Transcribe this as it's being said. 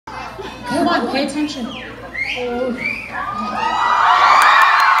Come on, pay attention. Okay,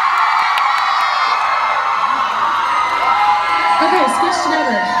 squish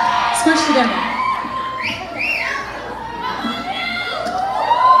together. Squish together.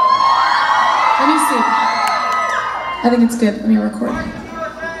 Let me see. I think it's good. Let me record.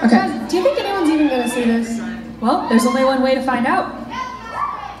 Okay. Guys, do you think anyone's even gonna see this? Well, there's only one way to find out.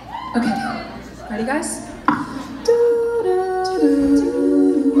 Okay. Ready, guys?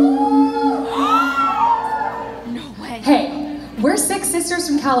 No way. Hey, we're 6 sisters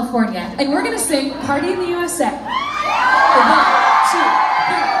from California, and we're gonna sing Party in the USA. 1, 2,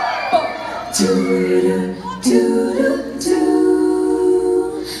 3, 4.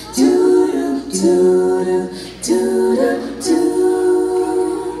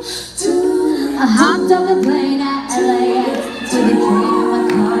 I hopped on the plane at LAX to the train on my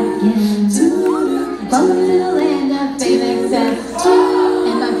cardigan. Welcome to the land of fame, excess,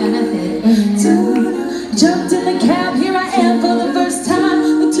 and my benefit. Jumped in the cab, here I am for the first time.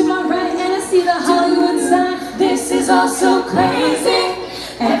 Look to my right and I see the Hollywood sign. This is all so crazy.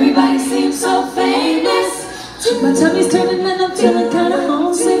 Everybody seems so famous. My tummy's turning and I'm feeling kind of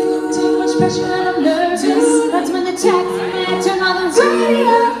homesick. Too much pressure and I'm nervous. That's when the taxi man turned on the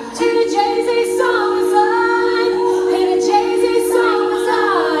radio. And the Jay-Z song was on. And the Jay-Z song was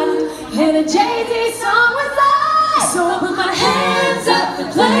on. And the Jay-Z song was on. So I put my hands up and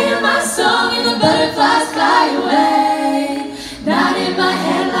playing my song, and the butterflies fly away. Nodding my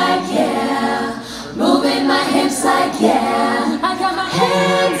head like yeah, moving my hips like yeah. I got my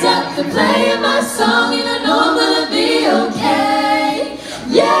hands up and playing my song, and I know I'm gonna be okay.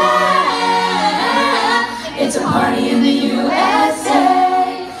 Yeah, it's a party in the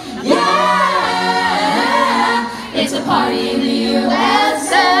USA. Yeah, it's a party in the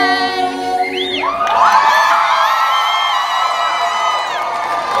USA.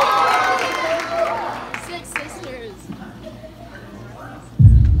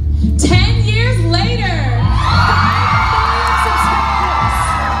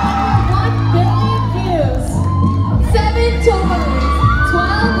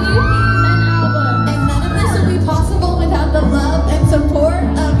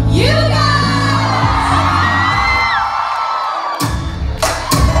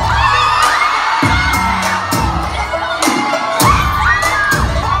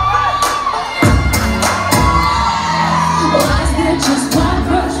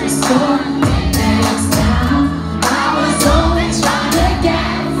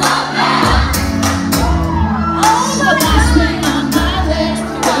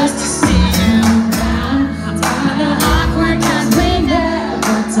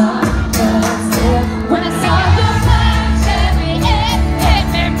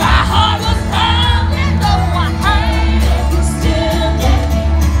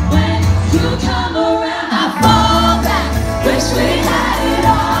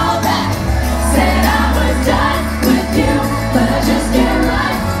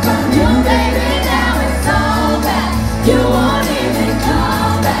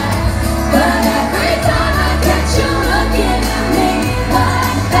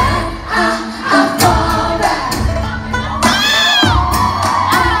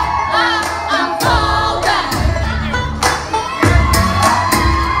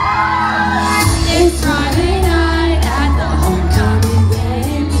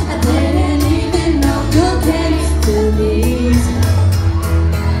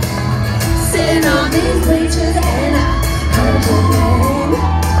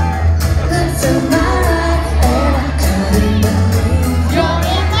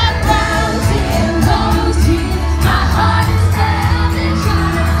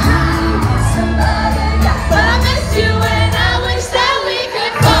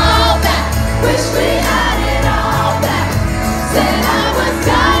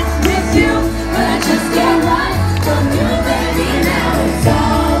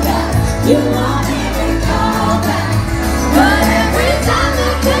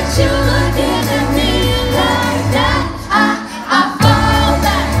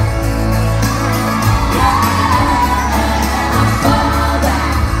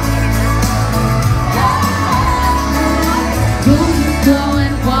 Go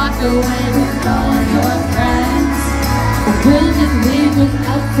and walk away with all